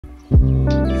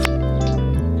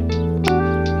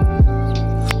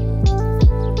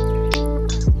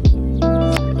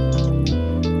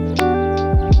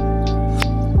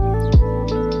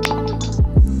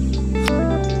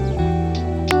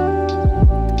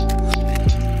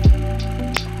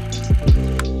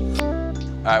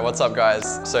Alright, what's up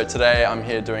guys? So today I'm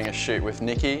here doing a shoot with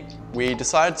Nikki. We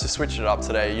decided to switch it up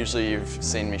today. Usually you've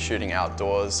seen me shooting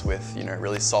outdoors with,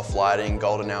 really soft lighting,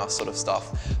 golden hour sort of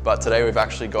stuff. But today we've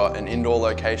actually got an indoor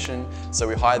location. So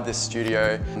we hired this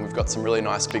studio and we've got some really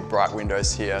nice big bright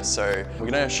windows here. So we're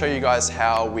gonna show you guys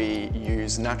how we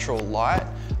use natural light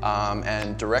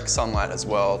and direct sunlight as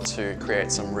well to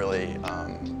create some really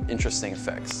interesting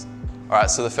effects.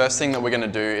 Alright, so the first thing that we're gonna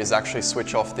do is actually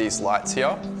switch off these lights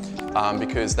here.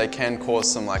 Because they can cause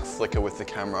some flicker with the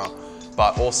camera,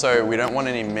 but also we don't want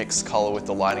any mixed color with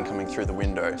the lighting coming through the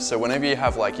window. So whenever you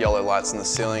have yellow lights in the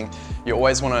ceiling, you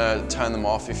always want to turn them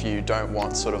off if you don't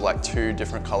want sort of two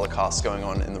different color casts going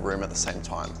on in the room at the same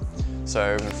time. So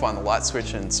we're going to find the light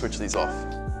switch and switch these off.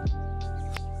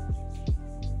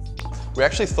 We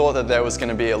actually thought that there was going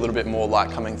to be a little bit more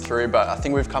light coming through, but I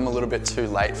think we've come a little bit too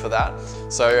late for that.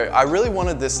 So I really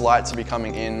wanted this light to be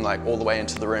coming in all the way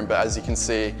into the room, but as you can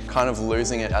see, kind of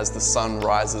losing it as the sun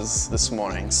rises this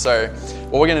morning. So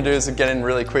what we're going to do is get in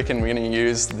really quick and we're going to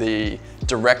use the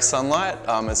direct sunlight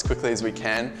as quickly as we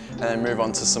can, and then move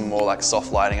on to some more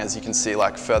soft lighting. As you can see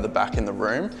further back in the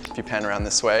room, if you pan around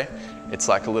this way, it's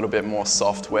a little bit more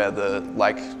soft where the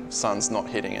sun's not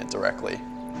hitting it directly.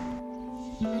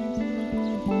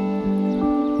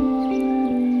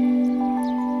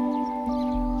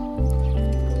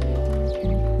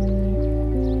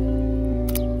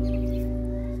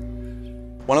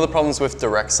 One of the problems with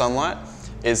direct sunlight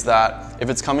is that if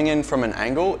it's coming in from an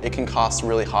angle, it can cast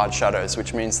really hard shadows,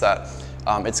 which means that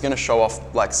it's going to show off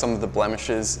some of the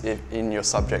blemishes in your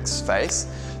subject's face.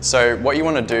 So what you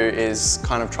want to do is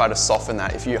kind of try to soften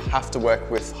that. If you have to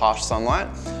work with harsh sunlight,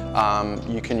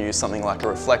 you can use something like a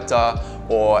reflector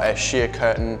or a sheer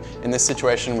curtain. In this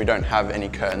situation, we don't have any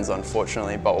curtains,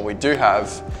 unfortunately, but what we do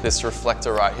have, this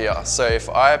reflector right here. So if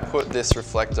I put this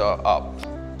reflector up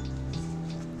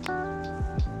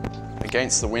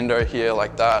against the window here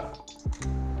like that,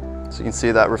 so you can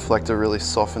see that reflector really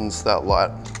softens that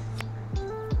light.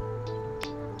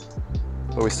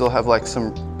 But we still have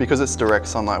because it's direct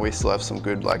sunlight, we still have some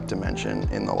good dimension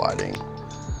in the lighting.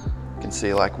 You can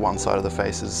see one side of the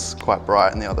face is quite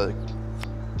bright and the other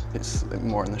is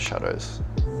more in the shadows.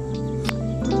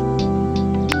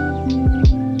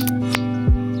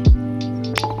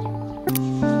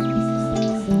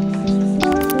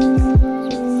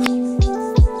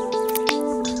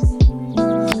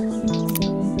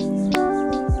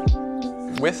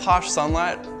 With harsh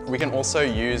sunlight, we can also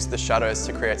use the shadows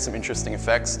to create some interesting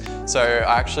effects. So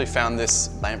I actually found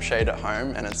this lampshade at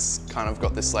home and it's kind of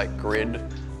got this grid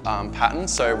pattern.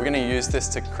 So we're going to use this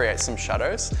to create some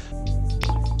shadows.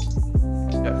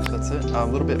 Yep, that's it. A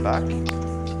little bit back.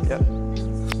 Yep.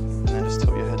 And then just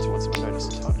tilt your head towards the window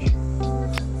just a touch.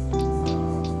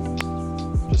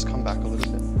 Just come back a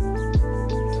little bit.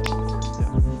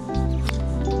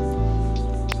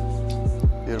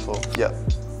 Yep. Beautiful. Yep.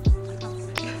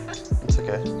 It's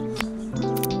okay.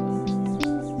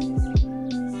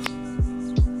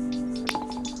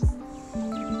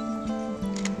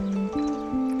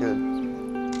 Good.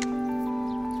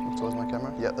 Look towards my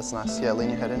camera. Yeah, that's nice. Yeah, lean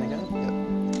your head in again. Yeah.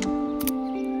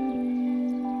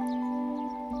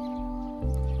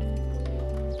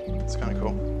 It's kind of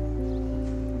cool.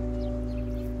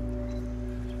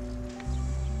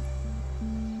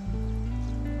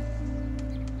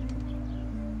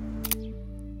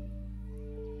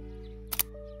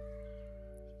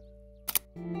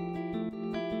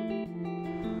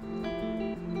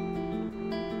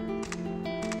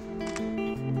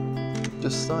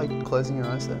 Just closing your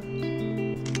eyes there.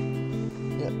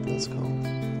 Yeah, that's cool.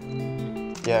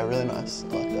 Yeah, really nice. I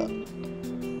like that.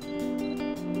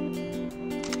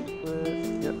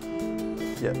 Yep.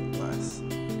 Yep, nice.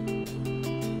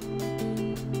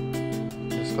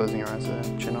 Just closing your eyes there.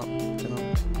 Chin up, chin up. A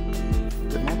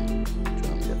bit more.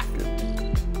 Chin up, yeah, good.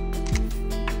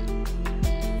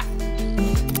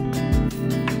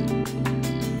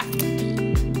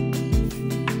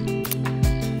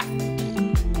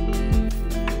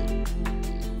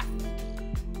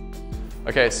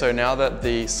 Okay, so now that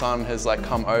the sun has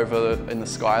come over in the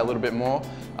sky a little bit more,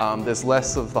 there's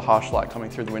less of the harsh light coming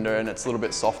through the window and it's a little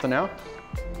bit softer now.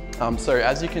 So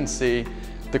as you can see,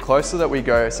 the closer that we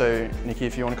go, so Nikki,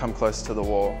 if you want to come closer to the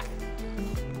wall,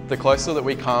 the closer that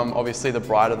we come, obviously the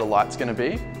brighter the light's going to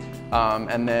be.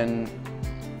 And then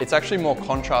it's actually more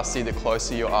contrasty the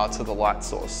closer you are to the light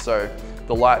source. So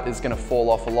the light is going to fall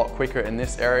off a lot quicker in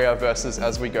this area versus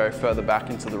as we go further back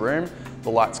into the room, the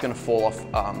light's going to fall off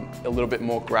a little bit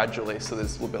more gradually, so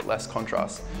there's a little bit less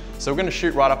contrast. So we're going to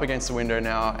shoot right up against the window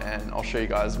now, and I'll show you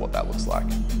guys what that looks like.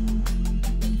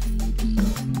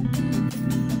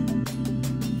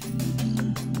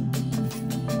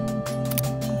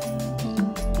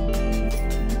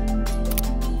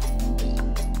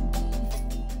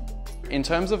 In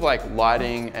terms of like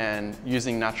lighting and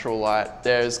using natural light,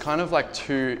 there's kind of like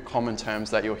two common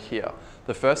terms that you'll hear.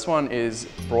 The first one is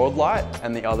broad light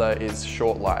and the other is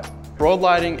short light. Broad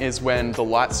lighting is when the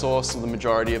light source or the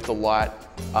majority of the light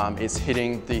is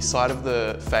hitting the side of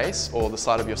the face or the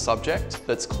side of your subject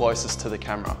that's closest to the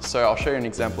camera. So I'll show you an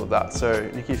example of that. So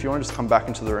Nikki, if you want to just come back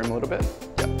into the room a little bit.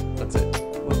 Yeah, that's it.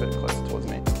 A little bit closer towards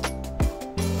me.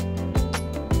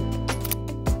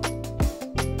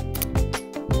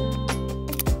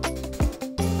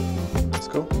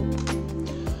 Cool.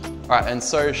 All right, and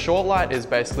so short light is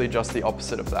basically just the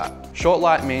opposite of that. Short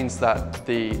light means that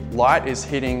the light is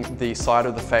hitting the side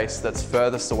of the face that's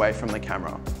furthest away from the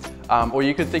camera. Or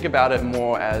you could think about it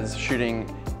more as shooting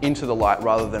into the light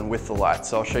rather than with the light.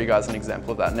 So I'll show you guys an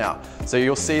example of that now. So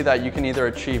you'll see that you can either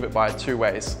achieve it by two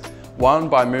ways. One,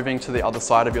 by moving to the other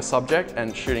side of your subject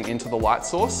and shooting into the light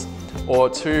source, or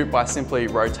two, by simply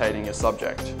rotating your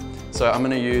subject. So I'm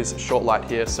going to use short light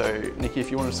here. So Nikki, if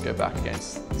you want to just go back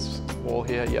against this wall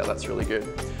here, yeah, that's really good.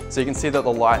 So you can see that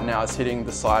the light now is hitting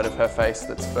the side of her face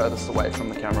that's furthest away from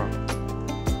the camera.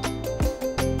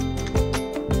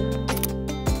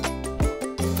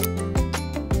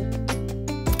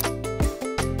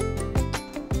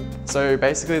 So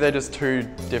basically they're just two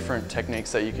different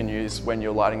techniques that you can use when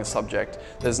you're lighting a subject.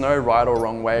 There's no right or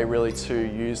wrong way really to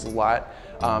use light.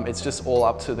 It's just all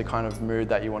up to the kind of mood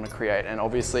that you want to create. And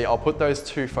obviously I'll put those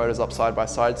two photos up side by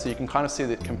side so you can kind of see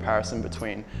the comparison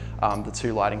between the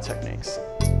two lighting techniques.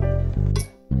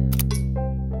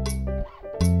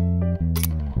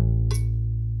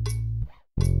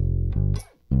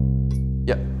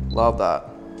 Yep, love that.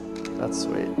 That's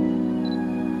sweet.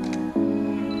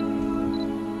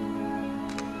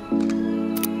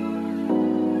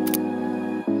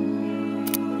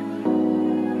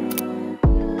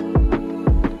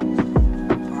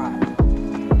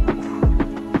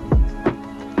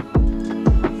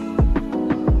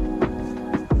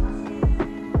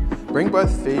 Bring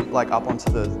both feet like up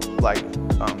onto the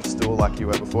stool like you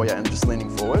were before, yeah, and just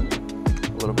leaning forward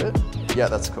a little bit. Yeah,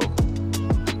 that's cool.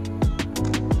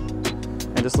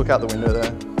 And just look out the window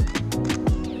there.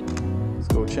 It's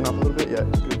cool. Chin up a little bit. Yeah,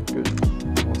 good,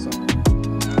 good. Awesome.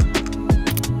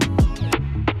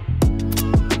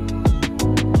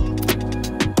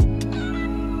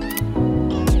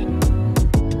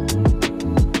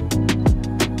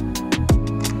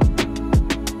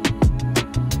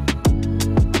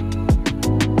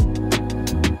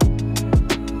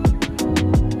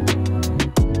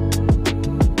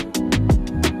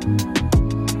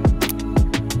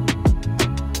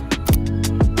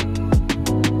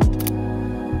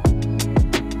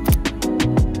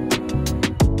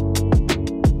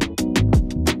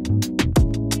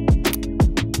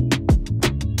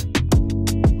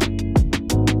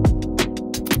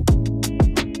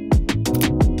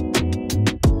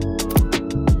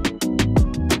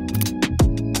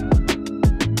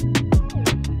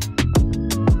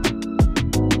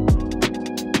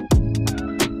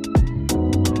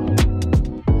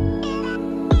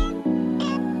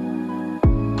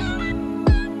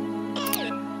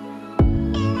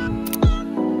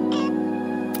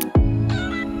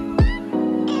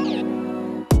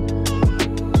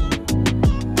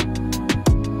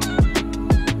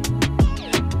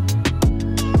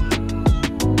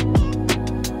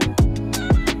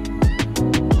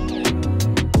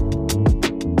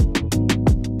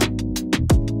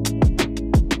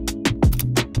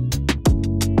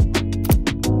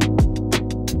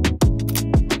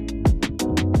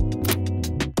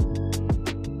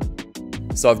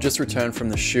 So I've just returned from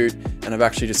the shoot and I've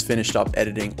actually just finished up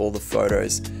editing all the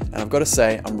photos, and I've got to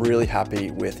say I'm really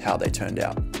happy with how they turned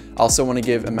out. I also want to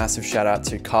give a massive shout out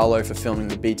to Carlo for filming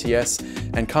the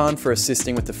BTS and Khan for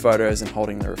assisting with the photos and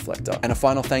holding the reflector. And a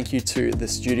final thank you to the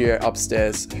studio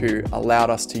upstairs who allowed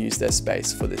us to use their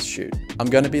space for this shoot. I'm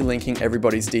going to be linking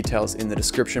everybody's details in the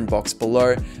description box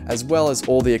below, as well as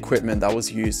all the equipment that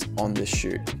was used on this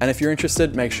shoot. And if you're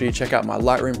interested, make sure you check out my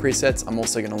Lightroom presets. I'm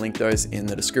also going to link those in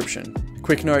the description.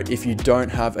 Quick note, if you don't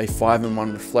have a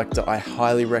 5-in-1 reflector, I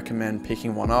highly recommend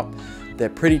picking one up. They're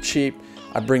pretty cheap.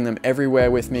 I bring them everywhere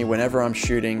with me whenever I'm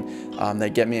shooting. They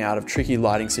get me out of tricky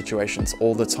lighting situations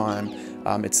all the time.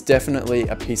 It's definitely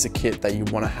a piece of kit that you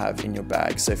want to have in your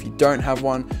bag. So if you don't have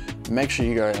one, make sure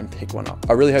you go and pick one up.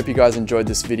 I really hope you guys enjoyed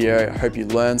this video. I hope you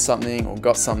learned something or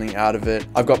got something out of it.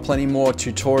 I've got plenty more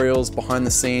tutorials, behind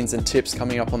the scenes and tips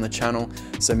coming up on the channel.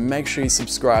 So make sure you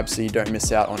subscribe so you don't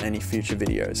miss out on any future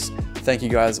videos. Thank you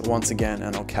guys once again,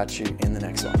 and I'll catch you in the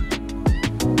next one.